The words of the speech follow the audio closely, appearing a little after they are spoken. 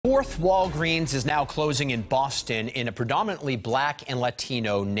fourth Walgreens is now closing in Boston in a predominantly black and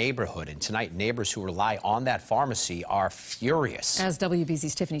Latino neighborhood. And tonight, neighbors who rely on that pharmacy are furious. As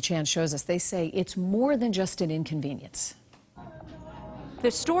WBZ's Tiffany Chan shows us, they say it's more than just an inconvenience. The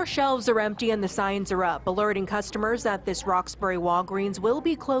store shelves are empty and the signs are up, alerting customers that this Roxbury Walgreens will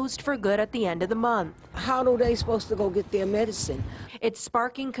be closed for good at the end of the month. How are they supposed to go get their medicine? It's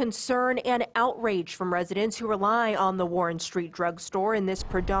sparking concern and outrage from residents who rely on the Warren Street drugstore in this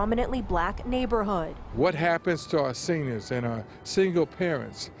predominantly black neighborhood. What happens to our seniors and our single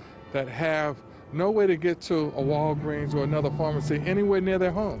parents that have no way to get to a Walgreens or another pharmacy anywhere near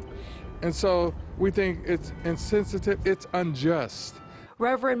their home? And so we think it's insensitive, it's unjust.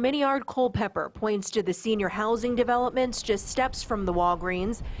 Reverend Miniard Culpepper points to the senior housing developments just steps from the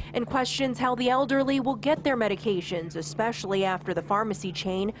Walgreens and questions how the elderly will get their medications, especially after the pharmacy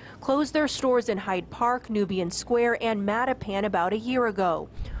chain closed their stores in Hyde Park, Nubian Square, and Mattapan about a year ago.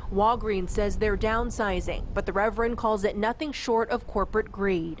 Walgreens says they're downsizing, but the Reverend calls it nothing short of corporate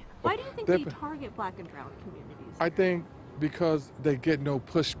greed. Why do you think they target black and brown communities? I think because they get no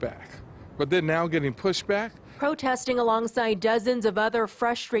pushback, but they're now getting pushback. Protesting alongside dozens of other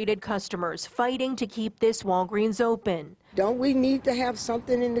frustrated customers fighting to keep this Walgreens open. Don't we need to have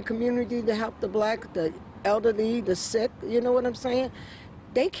something in the community to help the black, the elderly, the sick? You know what I'm saying?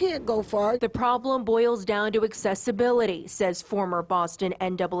 They can't go far. The problem boils down to accessibility, says former Boston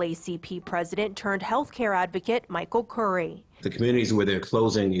NAACP president turned healthcare advocate Michael Curry. The communities where they're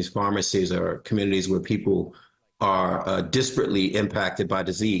closing these pharmacies are communities where people are disparately impacted by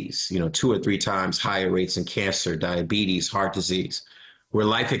disease, 2 or 3 times higher rates in cancer, diabetes, heart disease, where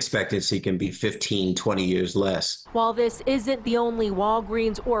life expectancy can be 15, 20 years less. While this isn't the only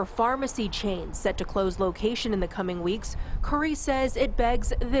Walgreens or pharmacy chain set to close location in the coming weeks, Curry says it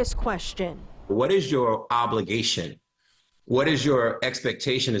begs this question. What is your obligation? What is your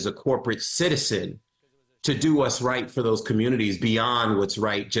expectation as a corporate citizen to do what's right for those communities beyond what's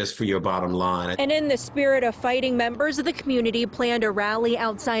right just for your bottom line? And in the spirit of fighting, members of the community planned a rally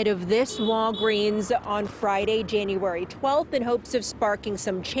outside of this Walgreens on Friday, January 12th, in hopes of sparking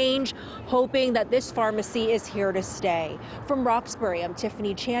some change, hoping that this pharmacy is here to stay. From Roxbury, I'm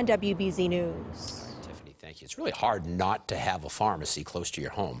Tiffany Chan, WBZ News. Tiffany, thank you. It's really hard not to have a pharmacy close to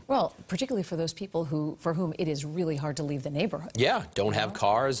your home. Well, particularly for those people for whom it is really hard to leave the neighborhood. Yeah, don't have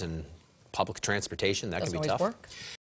cars and public transportation, that can be tough. Doesn't always work.